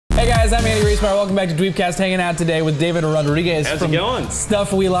guys, I'm Andy Reesmeyer. Welcome back to Dweebcast, hanging out today with David Rodriguez. How's it going?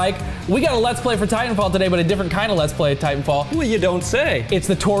 Stuff We Like. We got a Let's Play for Titanfall today, but a different kind of Let's Play Titanfall. Well, you don't say. It's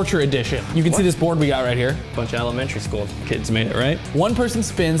the torture edition. You can see this board we got right here. Bunch of elementary school kids made it, right? One person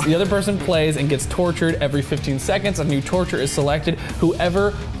spins, the other person plays and gets tortured every 15 seconds. A new torture is selected.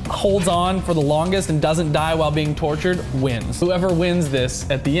 Whoever holds on for the longest and doesn't die while being tortured wins. Whoever wins this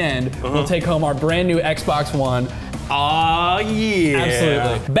at the end will take home our brand new Xbox One. Oh, yeah.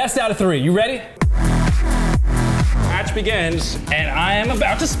 Absolutely. Best out of 3. You ready? Match begins, and I am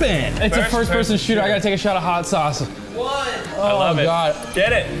about to spin. It's a first-person shooter. I gotta take a shot of hot sauce. One. I love it. God.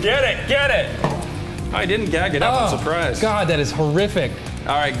 Get it, get it, get it. Oh, I didn't gag it up. I'm surprised. God, that is horrific.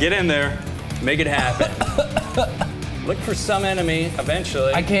 All right, get in there. Make it happen. Look for some enemy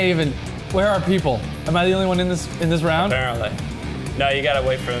eventually. I can't even. Where are people? Am I the only one in this round? Apparently. No, you gotta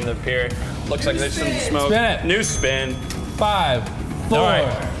wait for them to appear. Looks like there's some smoke. Spin it. New spin. 5, 4, All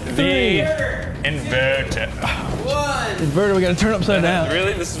right. 3. The inverter. One. Inverter, we gotta turn upside down.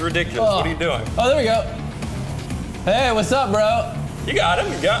 Really? This is ridiculous. What are you doing? Oh, there we go. Hey, what's up, bro? You got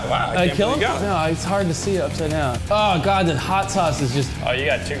him. You got. Wow. I can't kill him? believe you got him. No, it's hard to see upside down. Oh God, the hot sauce is just Oh, you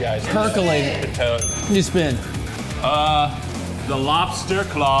got two guys. percolating. The toad. You spin. The lobster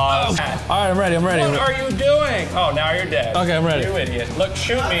claws. All right, I'm ready. I'm ready. What are you doing? Oh, now you're dead. Okay, I'm ready. You idiot. Look,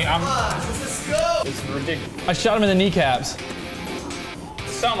 shoot me. Let's go. It's ridiculous. I shot him in the kneecaps.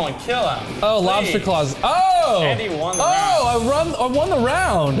 Someone kill him. Oh, Please. lobster claws. Oh! Andy won the round. I won the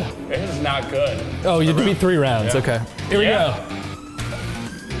round. This is not good. Oh, you beat 3 rounds. Yeah. Okay. Here we go.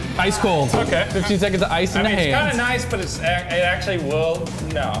 Ice cold. Okay. 15 seconds of ice in the It's kind hands. of nice, but it actually will.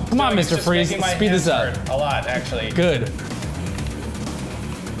 No. Come on, It's Mr. just Freeze. making my Speed this hands up. hurt a lot, actually. Good.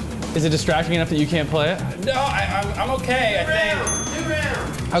 Is it distracting enough that you can't play it? No, I'm okay, I think. New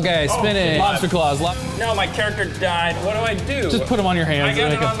round. Okay, spinning. Lobster claws. No, my character died. What do I do? Just put them on your hands. I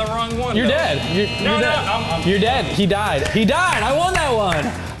got and it on the wrong one. You're though. dead. You're No, dead. no, You're dead. He died. He died. I won that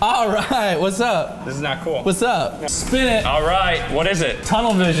one. All right. What's up? This is not cool. What's up? Spin it. All right, what is it?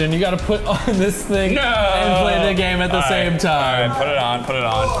 Tunnel vision. You got to put on this thing and play the game at the same time. All right, put it on, put it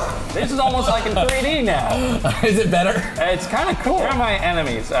on. This is almost like in 3D now. Is it better? It's kind of cool. Where are my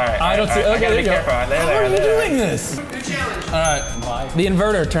enemies? All right. I don't see. I Okay, gotta there be you go. careful. How are you doing this? New challenge. All right. The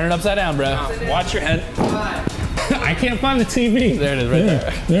inverter. Turn it upside down, bro. Watch your head. I can't find the TV. There it is, right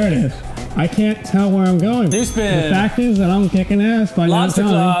there. There it is. I can't tell where I'm going. New The spin. fact is that I'm kicking ass by not Lobster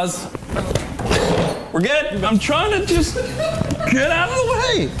telling. claws. We're good. I'm trying to just get out of the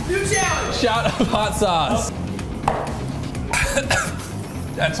way. New challenge. Shot of hot sauce.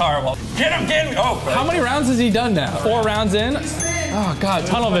 That's horrible. Get him, get him. Oh, How many rounds has he done now? 4 rounds in? Oh God,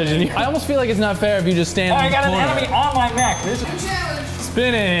 tunnel vision. I almost feel like it's not fair if you just stand I in the got an corner. enemy on my neck. This is New challenge.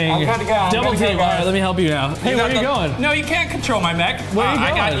 Spinning. I'm gotta go, I'm Double gotta go, team. All guys. right, let me help you now. Hey, where are you going? No, you can't control my mech. Where are you I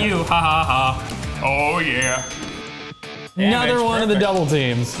got going? you. Ha ha ha. Oh yeah. Another Damage, one of the perfect. double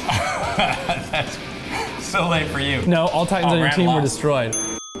teams. That's so late for you. No, all Titans on your ran team were long. destroyed.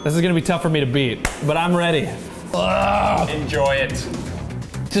 This is gonna be tough for me to beat, but I'm ready. Ugh. Enjoy it.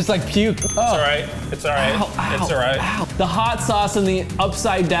 Just like puke. It's all right. It's all right. Ow, It's all right. Ow. The hot sauce and the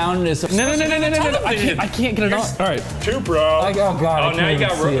upside downness. No. I can't get it on. All right. Two, bro. Oh God. I Oh, can't now you even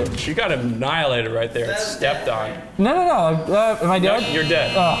got see it. you got annihilated right there. It's stepped on. No. Am I No, dead? you're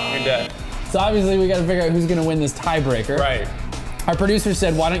dead. Oh. You're dead. So obviously we gotta figure out who's gonna win this tiebreaker. Right. Our producer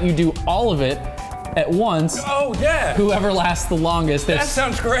said, why don't you do all of it at once? Oh yeah. Whoever lasts the longest. That They're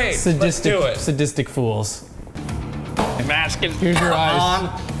sounds great. sadistic, Let's do it. sadistic fools. Mask it. Here's your eyes.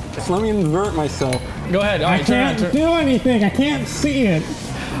 Just let me invert myself. Go ahead. All I right, turn can't around. do anything. I can't see it.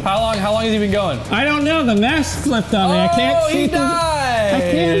 How long has he been going? I don't know. The mask flipped on me. I can't see he through- died. I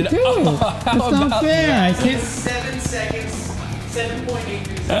can't do. It's How not about fair. I can't. 7 seconds.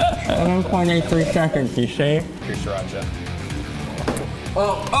 7.83 seconds. 7.83 seconds. You say? Here's Sriracha.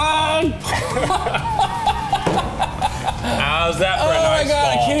 How's that for a Oh my nice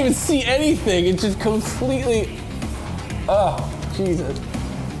God, I ball? can't even see anything. It's just completely, oh, Jesus.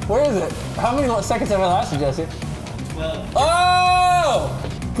 Where is it? How many seconds have I lasted, Jesse? 12. Oh!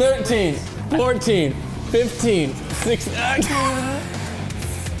 13, 14, 15, 16.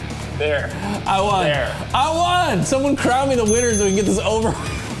 There. I won. There. I won! Someone crown me the winner so we can get this over.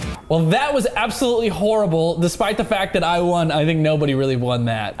 Well, that was absolutely horrible. Despite the fact that I won, I think nobody really won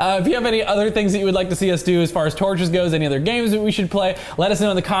that. If you have any other things that you would like to see us do as far as torches goes, any other games that we should play, let us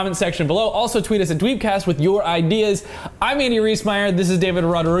know in the comment section below. Also tweet us at Dweebcast with your ideas. I'm Andy Reesmeyer. This is David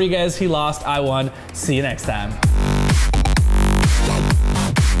Rodriguez. He lost, I won. See you next time.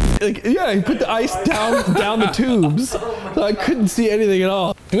 Yeah, he put the ice down the tubes, so I couldn't see anything at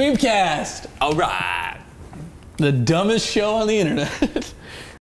all. Dweebcast. All right. The dumbest show on the internet.